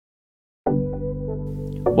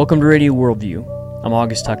Welcome to Radio Worldview. I'm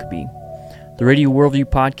August Huckabee. The Radio Worldview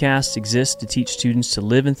podcast exists to teach students to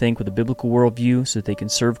live and think with a biblical worldview so that they can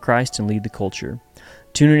serve Christ and lead the culture.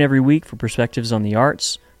 Tune in every week for perspectives on the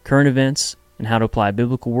arts, current events, and how to apply a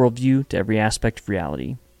biblical worldview to every aspect of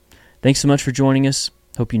reality. Thanks so much for joining us.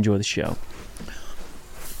 Hope you enjoy the show.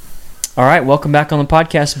 All right, welcome back on the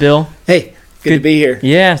podcast, Bill. Hey, good to be here.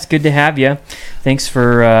 Yeah, it's good to have you. Thanks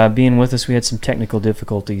for being with us. We had some technical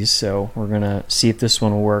difficulties, so we're going to see if this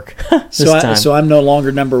one will work time. So I'm no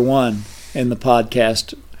longer number one in the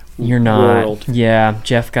podcast You're not. world. Yeah,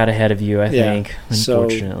 Jeff got ahead of you, I think,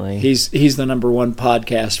 unfortunately. So he's the number one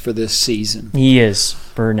podcast for this season. He is,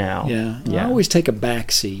 for now. Yeah. I always take a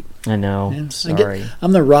back seat. I know. Yeah. Sorry.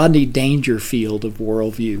 I'm the Rodney Dangerfield of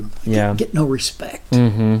worldview. Yeah. Get no respect.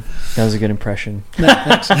 Mm-hmm. That was a good impression. No,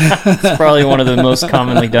 thanks. It's probably one of the most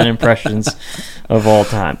commonly done impressions of all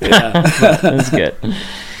time. Yeah. That's good.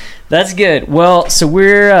 That's good. Well, so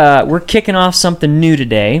we're kicking off something new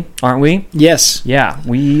today, aren't we? Yes. Yeah,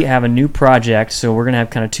 we have a new project, so we're going to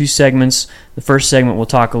have kind of two segments. The first segment we'll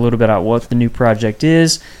talk a little bit about what the new project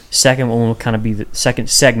is. Second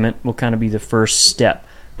segment will kind of be the first step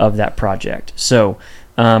of that project. So,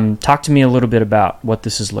 talk to me a little bit about what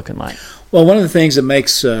this is looking like. Well, one of the things that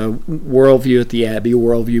makes Worldview at the Abbey,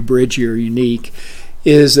 Worldview Bridge Year, unique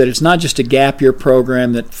is that it's not just a gap year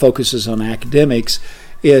program that focuses on academics.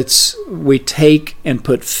 We take and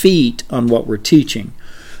put feet on what we're teaching.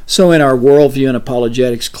 So in our Worldview and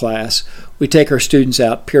Apologetics class, we take our students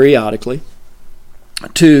out periodically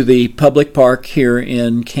to the public park here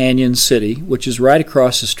in Canyon City, which is right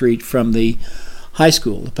across the street from the high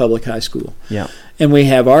school, the public high school. Yeah. And we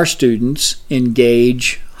have our students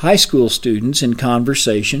engage high school students in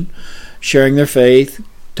conversation, sharing their faith,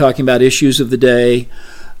 talking about issues of the day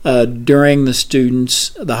during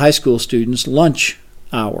the high school students' lunch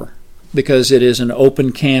hour, because it is an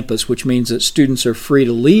open campus, which means that students are free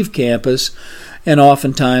to leave campus, and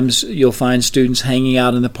oftentimes you'll find students hanging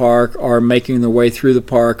out in the park or making their way through the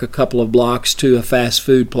park a couple of blocks to a fast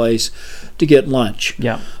food place to get lunch.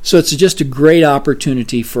 Yeah. So it's just a great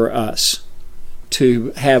opportunity for us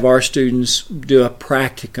to have our students do a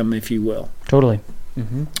practicum, if you will. Totally.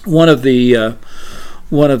 Mm-hmm. One of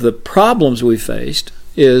the problems we faced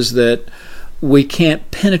is that we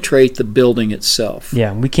can't penetrate the building itself.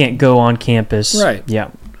 Yeah, we can't go on campus. Right.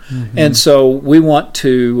 Yeah. Mm-hmm. And so we want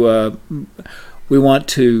to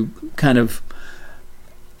kind of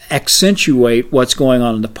accentuate what's going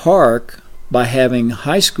on in the park by having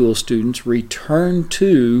high school students return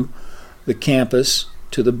to the campus,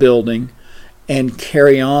 to the building, and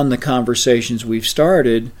carry on the conversations we've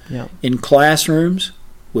started in classrooms,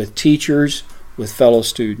 with teachers, with fellow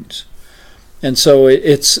students. And so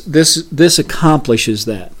this accomplishes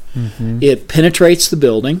that. Mm-hmm. It penetrates the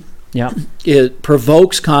building. Yeah. It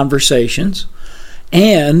provokes conversations,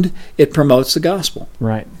 and it promotes the gospel.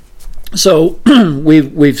 Right. So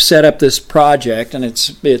we've set up this project, and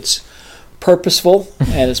it's purposeful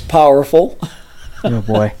and it's powerful. Oh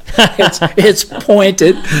boy. it's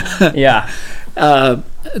pointed. Yeah.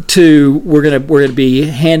 We're gonna be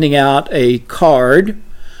handing out a card.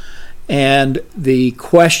 And the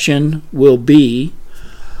question will be,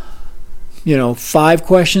 5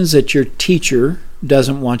 questions that your teacher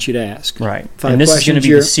doesn't want you to ask. Right. 5 and this is going to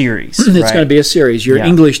be the series. It's going to be a series. Your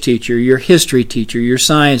English teacher, your history teacher, your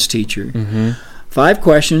science teacher. Mm-hmm. 5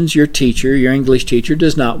 questions your English teacher,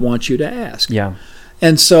 does not want you to ask. Yeah.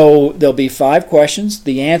 And so there'll be 5 questions.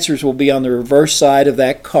 The answers will be on the reverse side of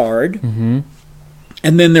that card. Mm-hmm.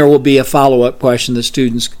 And then there will be a follow-up question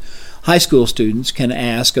that high school students can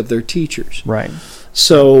ask of their teachers. Right.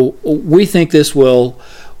 So we think this will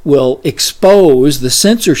expose the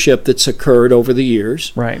censorship that's occurred over the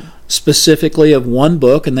years. Right. Specifically of one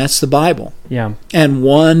book, and that's the Bible. Yeah. And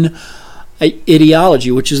one ideology,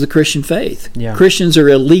 which is the Christian faith. Yeah. Christians are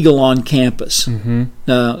illegal on campus.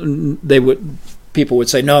 Mm-hmm. People would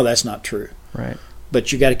say, no, that's not true. Right.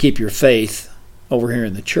 But you got to keep your faith over here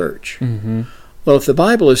in the church. Mm-hmm. Well, if the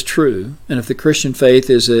Bible is true, and if the Christian faith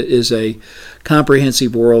is a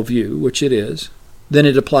comprehensive worldview, which it is, then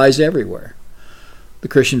it applies everywhere. The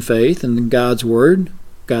Christian faith and God's Word,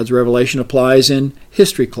 God's revelation applies in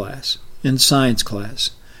history class, in science class,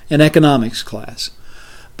 in economics class.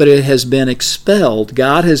 But it has been expelled.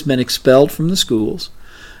 God has been expelled from the schools,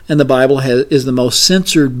 and the Bible is the most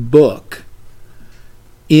censored book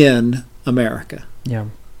in America. Yeah.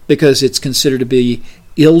 Because it's considered to be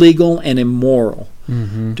illegal and immoral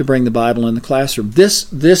to bring the Bible in the classroom.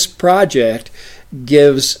 This project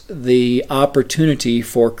gives the opportunity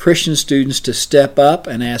for Christian students to step up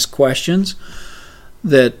and ask questions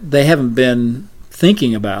that they haven't been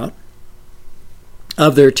thinking about.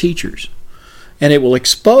 of their teachers. And it will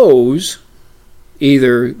expose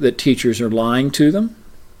either that teachers are lying to them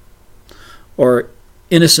or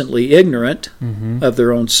innocently ignorant of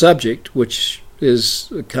their own subject, which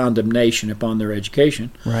is a condemnation upon their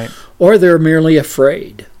education, Right. or they're merely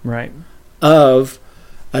afraid Right. of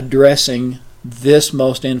addressing this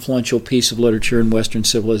most influential piece of literature in Western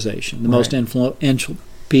civilization, the most influential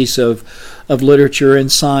piece of literature in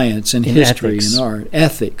science and history ethics. and art,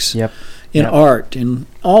 ethics, Yep. in art, in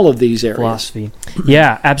all of these areas. Philosophy.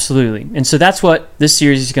 Yeah, absolutely. And so that's what this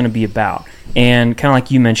series is going to be about. And kind of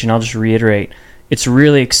like you mentioned, I'll just reiterate, it's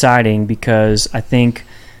really exciting because I think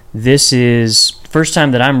this is the first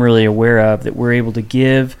time that I'm really aware of that we're able to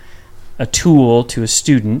give a tool to a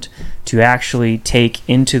student to actually take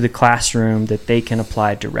into the classroom that they can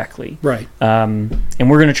apply directly. Right. And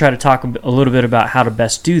we're going to try to talk a little bit about how to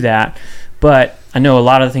best do that. But I know a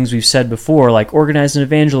lot of the things we've said before, like organize an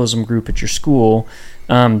evangelism group at your school,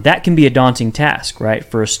 that can be a daunting task, right,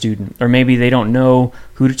 for a student. Or maybe they don't know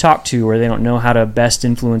who to talk to, or they don't know how to best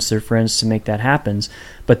influence their friends to make that happen.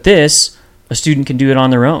 But this, a student can do it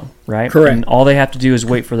on their own, right? Correct. And all they have to do is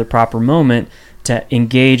wait for the proper moment to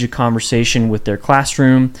engage a conversation with their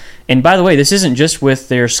classroom. And by the way, this isn't just with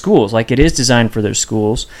their schools. Like, it is designed for their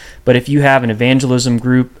schools. But if you have an evangelism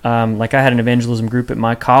group, like I had an evangelism group at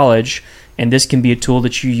my college, and this can be a tool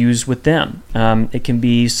that you use with them. It can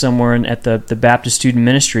be somewhere at the Baptist Student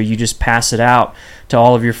Ministry. You just pass it out to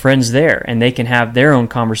all of your friends there, and they can have their own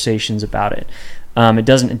conversations about it. It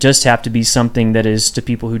doesn't just have to be something that is to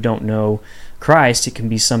people who don't know Christ. It can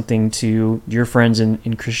be something to your friends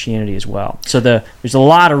in Christianity as well. So there's a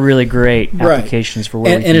lot of really great applications for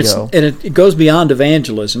where we can go. And it goes beyond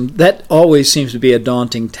evangelism. That always seems to be a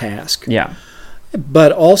daunting task. Yeah.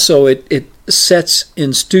 But also it sets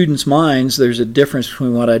in students' minds there's a difference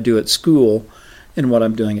between what I do at school and what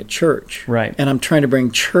I'm doing at church. Right. And I'm trying to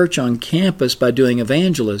bring church on campus by doing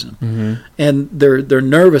evangelism. Mm-hmm. And they're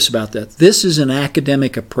nervous about that. This is an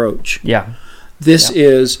academic approach. Yeah. This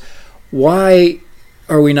is, why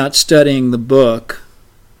are we not studying the book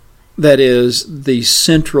that is the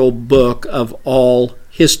central book of all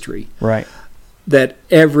history? Right. That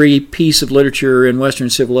every piece of literature in Western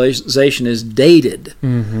civilization is dated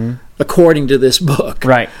according to this book.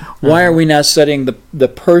 Right. Why are we not studying the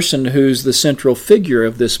person who's the central figure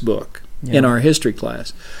of this book in our history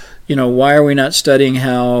class? You know, why are we not studying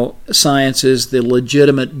how science is the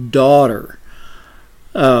legitimate daughter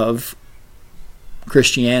of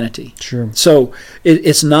Christianity? Sure. So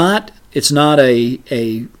it's not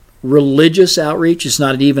a religious outreach. It's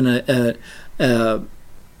not even an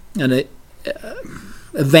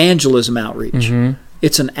evangelism outreach. Mm-hmm.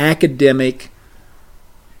 It's an academic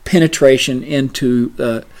penetration into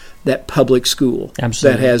that public school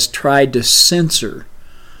Absolutely. that has tried to censor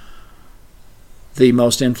the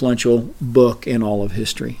most influential book in all of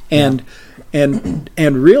history, and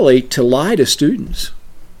really to lie to students,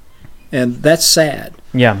 and that's sad.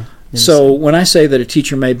 Yeah. So when I say that a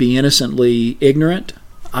teacher may be innocently ignorant,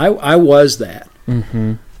 I was that,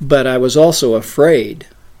 but I was also afraid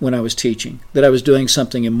when I was teaching that I was doing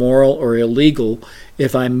something immoral or illegal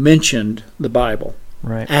if I mentioned the Bible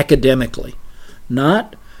academically,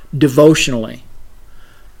 not devotionally,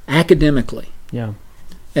 academically. Yeah.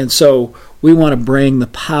 And so we want to bring the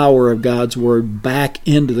power of God's Word back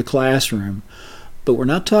into the classroom. But we're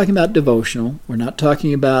not talking about devotional. We're not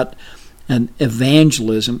talking about an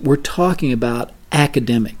evangelism. We're talking about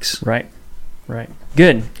academics. Right. Right.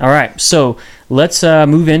 Good. All right. So let's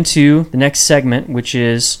move into the next segment, which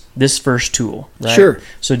is this first tool. Right? Sure.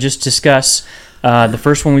 So just discuss the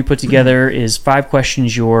first one we put together is 5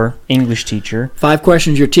 questions your English teacher. 5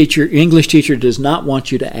 questions your English teacher does not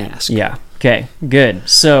want you to ask. Yeah. Okay. Good.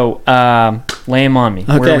 So lay them on me.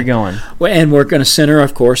 Okay. Where are we going? Well, and we're going to center,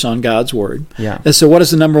 of course, on God's Word. Yeah. And so what is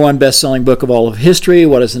the number 1 best-selling book of all of history?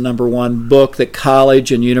 What is the number 1 book that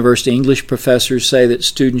college and university English professors say that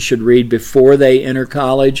students should read before they enter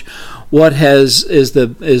college? What is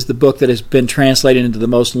the book that has been translated into the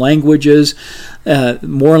most languages,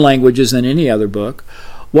 more languages than any other book?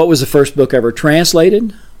 What was the first book ever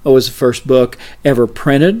translated? What was the first book ever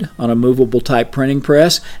printed on a movable type printing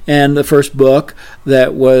press? And the first book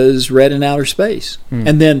that was read in outer space?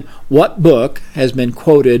 And then what book has been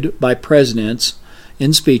quoted by presidents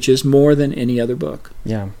in speeches more than any other book?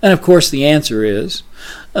 Yeah. And of course the answer is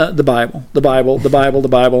the Bible, the Bible, the Bible, the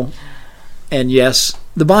Bible, and yes,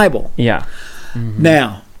 the Bible. Yeah.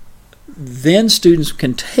 Now, then students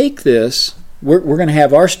can take this. We're going to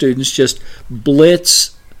have our students just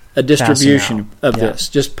blitz a distribution of this.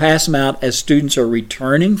 Just pass them out as students are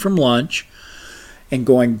returning from lunch and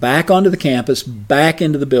going back onto the campus, back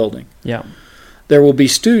into the building. Yeah. there will be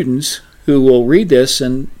students who will read this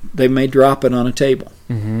and they may drop it on a table.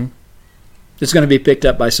 Mm-hmm. It's going to be picked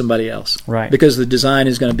up by somebody else. Right. Because the design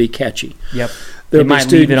is going to be catchy. Yep. There'll They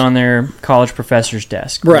might leave it on their college professor's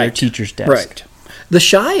desk, or their teacher's desk. Right. The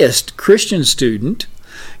shyest Christian student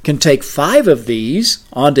can take 5 of these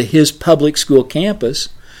onto his public school campus,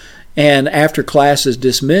 and after class is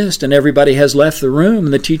dismissed and everybody has left the room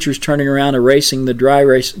and the teacher's turning around erasing the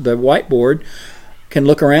the whiteboard, can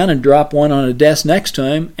look around and drop one on a desk next to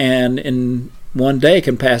him, and in one day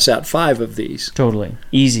can pass out 5 of these. Totally.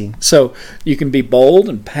 Easy. So you can be bold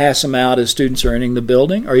and pass them out as students are entering the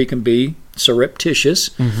building, or you can be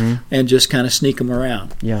surreptitious and just kind of sneak them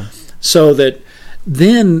around. Yeah. So that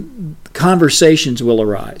then conversations will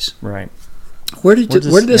arise. Right. Where did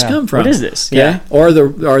this come from? What is this? Okay? Yeah. Or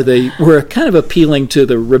we're kind of appealing to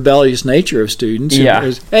the rebellious nature of students. Yeah.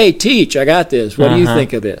 Hey, teach, I got this. What do you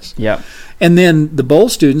think of this? Yeah. And then the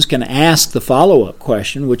bold students can ask the follow-up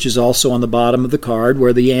question, which is also on the bottom of the card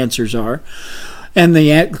where the answers are. And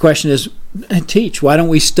the question is, teach, why don't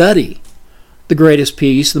we study the greatest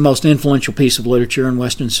piece, the most influential piece of literature in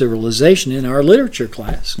Western civilization in our literature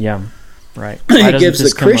class? Yeah. Right. It gives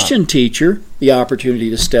the Christian teacher the opportunity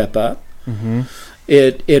to step up. Mm-hmm.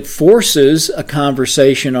 It forces a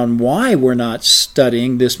conversation on why we're not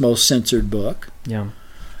studying this most censored book. Yeah.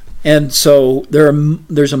 And so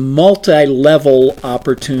there's a multi-level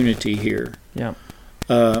opportunity here. Yeah.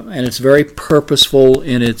 And it's very purposeful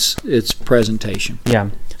in its presentation.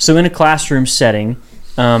 Yeah. So in a classroom setting,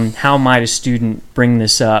 how might a student bring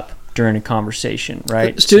this up during a conversation,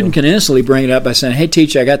 right? The student can innocently bring it up by saying, hey,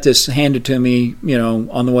 teacher, I got this handed to me,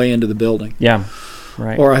 on the way into the building. Yeah.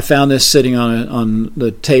 Right. Or I found this sitting on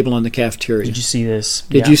the table in the cafeteria. Did you see this?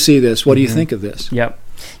 Did you see this? What do you think of this? Yep.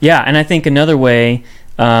 Yeah, and I think another way,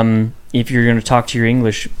 if you're going to talk to your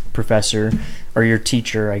English professor or your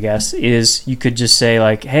teacher, I guess, is you could just say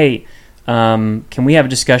like, hey, can we have a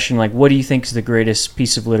discussion like, what do you think is the greatest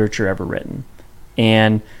piece of literature ever written?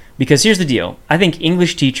 And because here's the deal. I think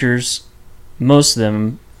English teachers, most of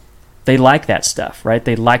them, they like that stuff, right?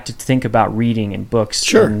 They like to think about reading and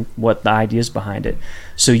books and what the ideas behind it.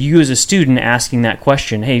 So you as a student asking that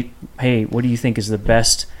question, hey, what do you think is the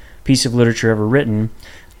best piece of literature ever written,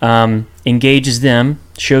 engages them,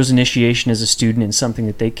 shows initiation as a student in something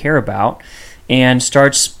that they care about, and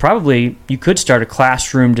you could start a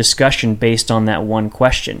classroom discussion based on that one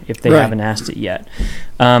question if they haven't asked it yet.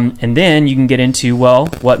 And then you can get into,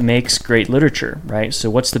 what makes great literature, right? So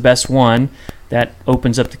what's the best one? That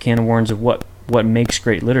opens up the can of worms of what makes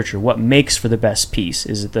great literature. What makes for the best piece?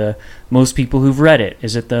 Is it the most people who've read it?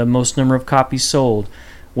 Is it the most number of copies sold?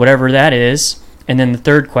 Whatever that is. And then the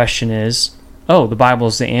third question is, the Bible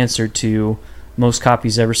is the answer to most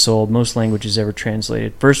copies ever sold, most languages ever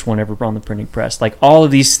translated, first one ever on the printing press. Like all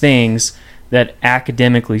of these things that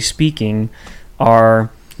academically speaking are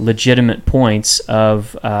legitimate points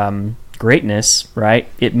of greatness, right?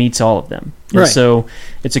 It meets all of them. And so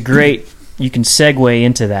it's you can segue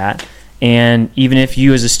into that. And even if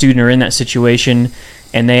you as a student are in that situation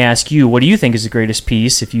and they ask you, what do you think is the greatest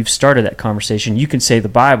piece? If you've started that conversation, you can say the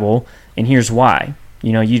Bible, and here's why.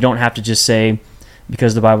 You don't have to just say,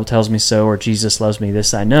 because the Bible tells me so, or Jesus loves me,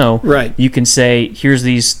 this I know. Right. You can say, here's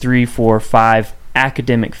these 3, 4, 5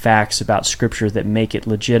 academic facts about Scripture that make it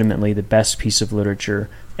legitimately the best piece of literature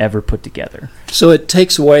ever put together. So it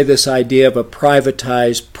takes away this idea of a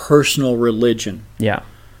privatized personal religion. Yeah.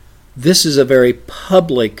 This is a very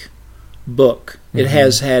public book. It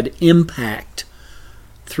has had impact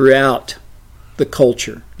throughout the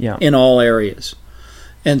culture in all areas.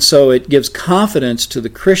 And so it gives confidence to the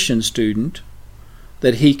Christian student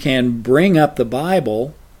that he can bring up the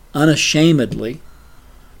Bible unashamedly,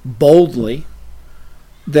 boldly,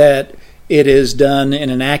 that it is done in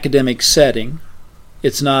an academic setting.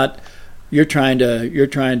 It's not you're trying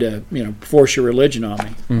to force your religion on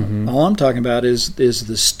me. Mm-hmm. All I'm talking about is the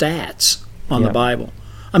stats on the Bible.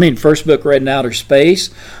 I mean, first book read in outer space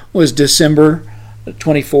was December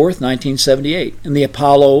 24th, 1978, in the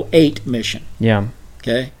Apollo 8 mission. Yeah.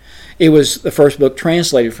 Okay. It was the first book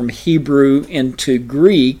translated from Hebrew into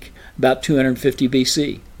Greek about 250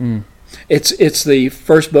 BC. Mm. It's the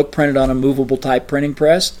first book printed on a movable type printing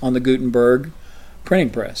press on the Gutenberg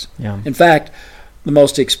printing press. Yeah. In fact, the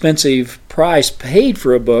most expensive price paid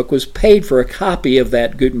for a book was paid for a copy of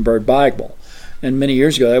that Gutenberg Bible. And many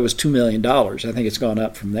years ago, that was $2 million. I think it's gone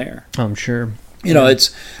up from there. I'm sure.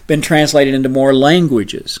 It's been translated into more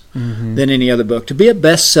languages than any other book. To be a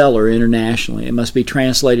bestseller internationally, it must be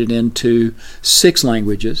translated into 6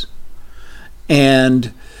 languages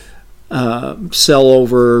and sell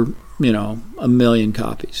over, 1 million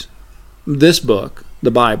copies. This book, the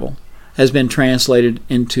Bible, has been translated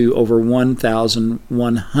into over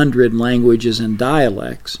 1,100 languages and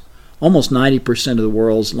dialects, almost 90% of the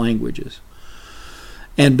world's languages,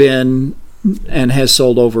 and has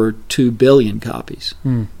sold over 2 billion copies.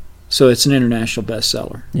 So it's an international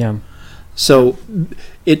bestseller. Yeah. So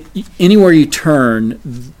anywhere you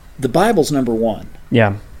turn, the Bible's number one.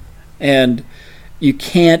 Yeah. And you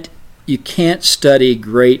can't study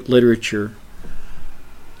great literature.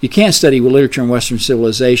 You can't study literature in Western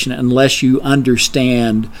civilization unless you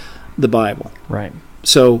understand the Bible. Right.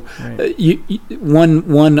 So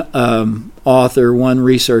one author, one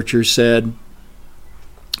researcher said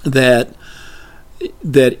that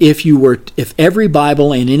if every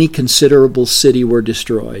Bible in any considerable city were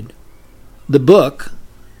destroyed, the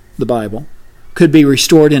Bible, could be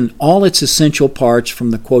restored in all its essential parts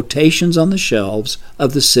from the quotations on the shelves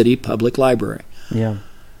of the city public library. Yeah.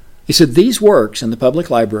 He said these works in the public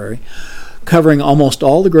library, covering almost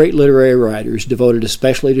all the great literary writers, devoted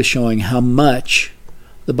especially to showing how much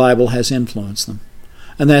the Bible has influenced them.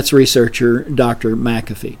 And that's researcher Dr.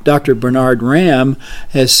 McAfee. Dr. Bernard Ramm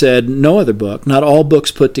has said no other book, not all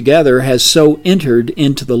books put together, has so entered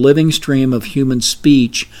into the living stream of human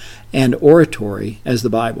speech and oratory as the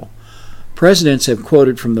Bible. Presidents have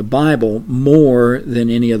quoted from the Bible more than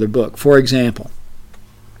any other book. For example,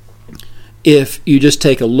 if you just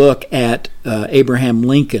take a look at Abraham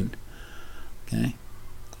Lincoln, okay,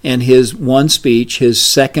 and his one speech, his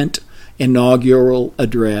second inaugural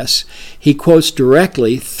address, he quotes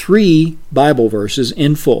directly 3 Bible verses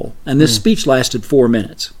in full. And this speech lasted 4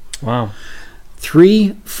 minutes. Wow.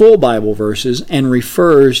 3 full Bible verses and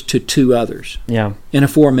refers to 2 others in a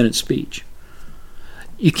 4-minute speech.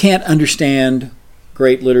 You can't understand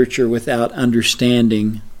great literature without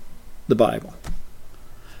understanding the Bible.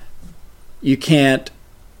 You can't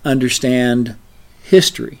understand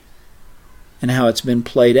history and how it's been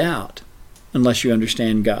played out unless you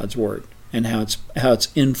understand God's Word and how it's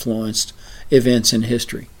influenced events in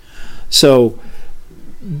history. So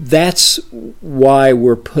that's why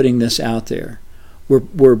we're putting this out there.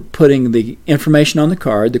 We're putting the information on the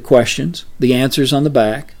card, the questions, the answers on the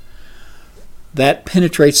back. That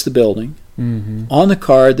penetrates the building. Mm-hmm. On the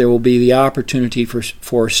card, there will be the opportunity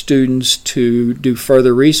for students to do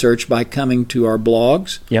further research by coming to our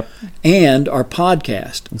blogs and our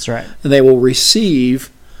podcast. That's right. And they will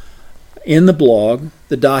receive in the blog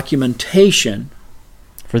the documentation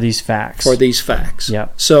for these facts.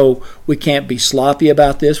 Yep. So we can't be sloppy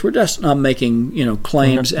about this. We're just not making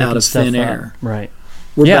claims out of thin air. Right.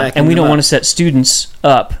 And we don't want to set students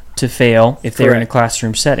up to fail if they're in a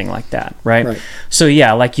classroom setting like that, right? So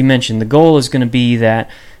like you mentioned, the goal is going to be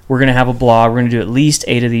that we're going to have a blog. We're going to do at least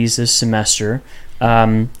 8 of these this semester.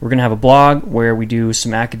 We're going to have a blog where we do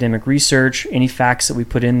some academic research. Any facts that we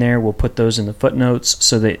put in there, we'll put those in the footnotes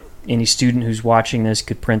so that any student who's watching this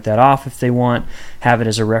could print that off if they want, have it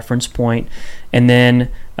as a reference point. And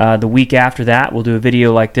then the week after that, we'll do a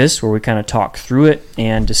video like this where we kind of talk through it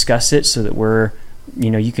and discuss it so that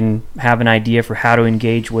you can have an idea for how to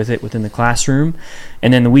engage with it within the classroom.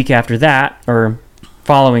 And then the week after that, or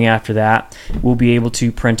following after that, we'll be able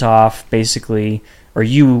to print off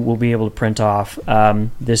you will be able to print off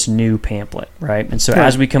this new pamphlet, right? And so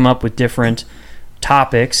as we come up with different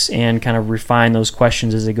topics and kind of refine those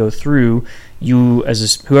questions as they go through, you,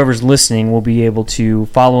 whoever's listening, will be able to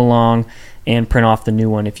follow along and print off the new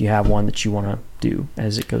one if you have one that you want to do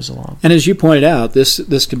as it goes along. And as you pointed out,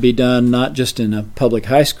 this can be done not just in a public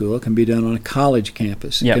high school. It can be done on a college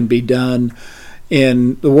campus. It can be done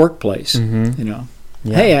in the workplace.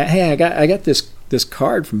 Mm-hmm. Hey, I got this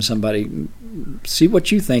card from somebody. See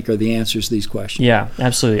what you think are the answers to these questions. Yeah,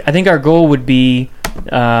 absolutely. I think our goal would be,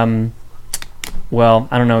 I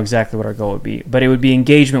don't know exactly what our goal would be, but it would be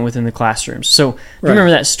engagement within the classrooms. So, do you remember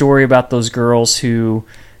that story about those girls who?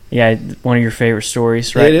 Yeah, one of your favorite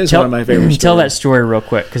stories, right? It is one of my favorite stories. Tell that story real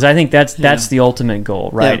quick, because I think that's the ultimate goal,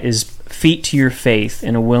 right? Yeah. Is feet to your faith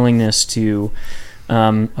and a willingness to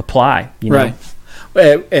apply. Right.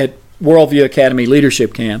 At Worldview Academy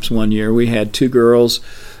leadership camps one year, we had 2 girls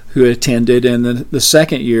who attended, and the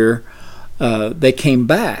second year they came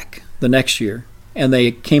back the next year, and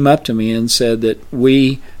they came up to me and said that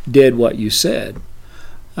we did what you said.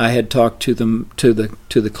 I had talked to them to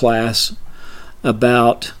the class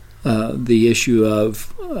about the issue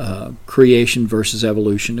of creation versus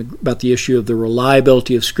evolution, about the issue of the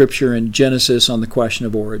reliability of Scripture in Genesis on the question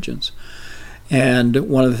of origins. And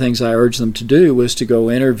one of the things I urged them to do was to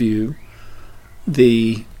go interview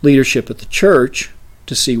the leadership at the church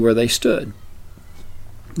to see where they stood.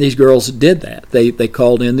 These girls did that. They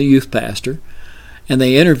called in the youth pastor, and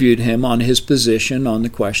they interviewed him on his position on the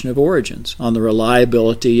question of origins, on the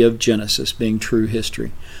reliability of Genesis being true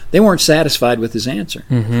history. They weren't satisfied with his answer.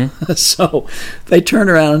 Mm-hmm. So they turned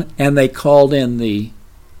around and they called in the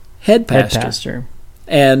head pastor.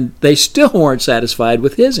 And they still weren't satisfied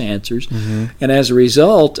with his answers. Mm-hmm. And as a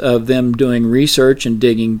result of them doing research and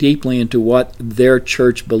digging deeply into what their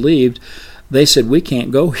church believed, they said, we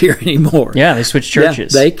can't go here anymore. Yeah, they switched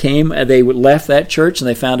churches. Yeah, they left that church and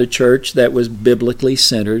they found a church that was biblically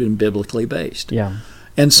centered and biblically based. Yeah.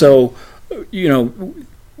 And so,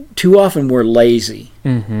 too often we're lazy.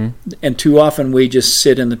 Mm-hmm. And too often we just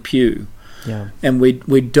sit in the pew. Yeah. And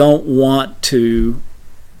we don't want to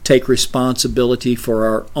take responsibility for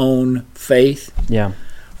our own faith. Yeah.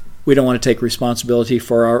 We don't want to take responsibility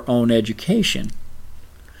for our own education.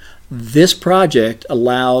 This project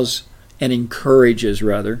allows and encourages,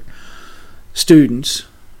 rather, students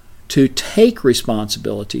to take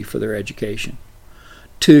responsibility for their education,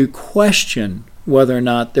 to question whether or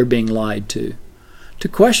not they're being lied to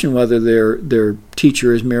question whether their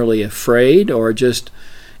teacher is merely afraid or just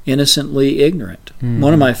innocently ignorant. Mm-hmm.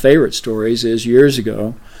 One of my favorite stories is years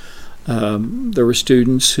ago, there were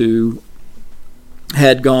students who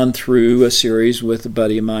had gone through a series with a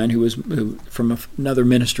buddy of mine who from another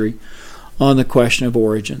ministry on the question of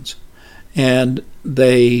origins. And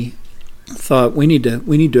they thought, we need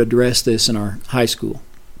to address this in our high school.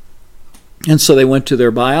 And so they went to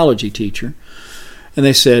their biology teacher and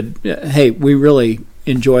they said, hey, we really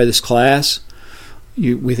enjoy this class.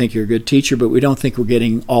 We think you're a good teacher, but we don't think we're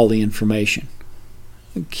getting all the information.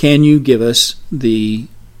 Can you give us the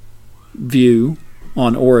view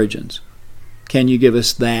on origins? Can you give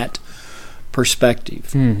us that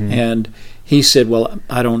perspective? Mm-hmm. And he said, well,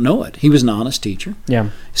 I don't know it. He was an honest teacher. Yeah. He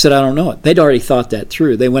said, I don't know it. They'd already thought that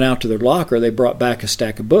through. They went out to their locker, they brought back a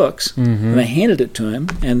stack of books, mm-hmm. and they handed it to him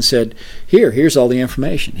and said, here's all the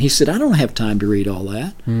information. He said, I don't have time to read all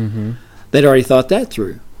that. Mm-hmm. They'd already thought that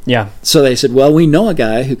through. Yeah. So they said, well, we know a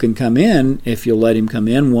guy who can come in if you'll let him come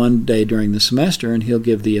in one day during the semester, and he'll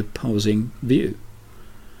give the opposing view,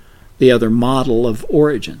 the other model of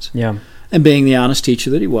origins. Yeah. And being the honest teacher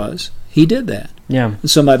that he was, he did that. Yeah. And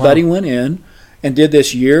so my buddy went in and did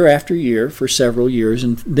this year after year for several years.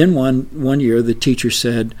 And then one year the teacher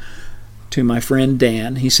said to my friend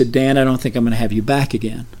Dan, he said, Dan, I don't think I'm going to have you back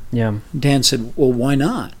again. Yeah. Dan said, well, why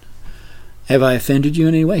not? Have I offended you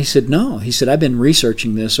in any way? He said, no. He said, I've been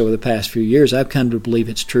researching this over the past few years. I've come to believe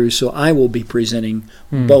it's true, so I will be presenting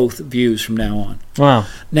both views from now on. Wow.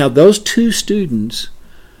 Now, those two students,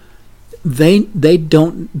 they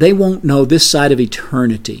won't know this side of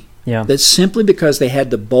eternity. Yeah. That simply because they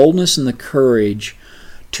had the boldness and the courage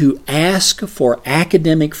to ask for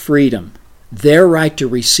academic freedom, their right to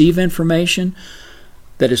receive information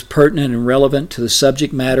that is pertinent and relevant to the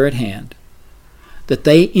subject matter at hand, that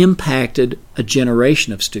they impacted a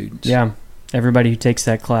generation of students. Yeah. Everybody who takes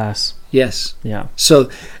that class. Yes. Yeah.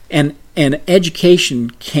 So, and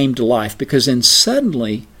education came to life because then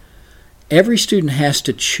suddenly every student has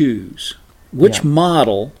to choose which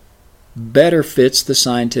model better fits the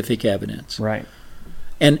scientific evidence. Right.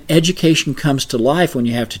 And education comes to life when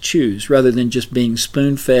you have to choose rather than just being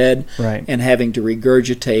spoon-fed and having to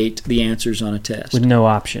regurgitate the answers on a test. With no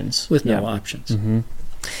options. With no options. Mm-hmm.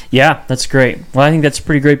 Yeah, that's great. Well, I think that's a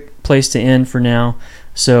pretty great place to end for now.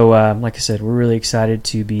 So, like I said, we're really excited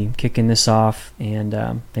to be kicking this off,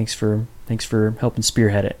 and thanks for helping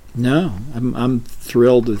spearhead it. No, I'm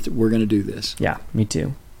thrilled that we're going to do this. Yeah, me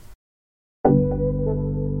too.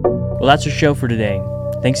 Well, that's our show for today.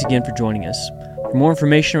 Thanks again for joining us. For more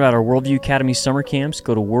information about our Worldview Academy summer camps,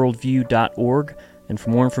 go to worldview.org. And for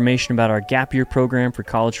more information about our Gap Year program for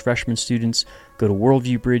college freshman students, go to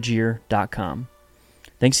worldviewbridgeyear.com.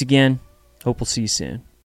 Thanks again. Hope we'll see you soon.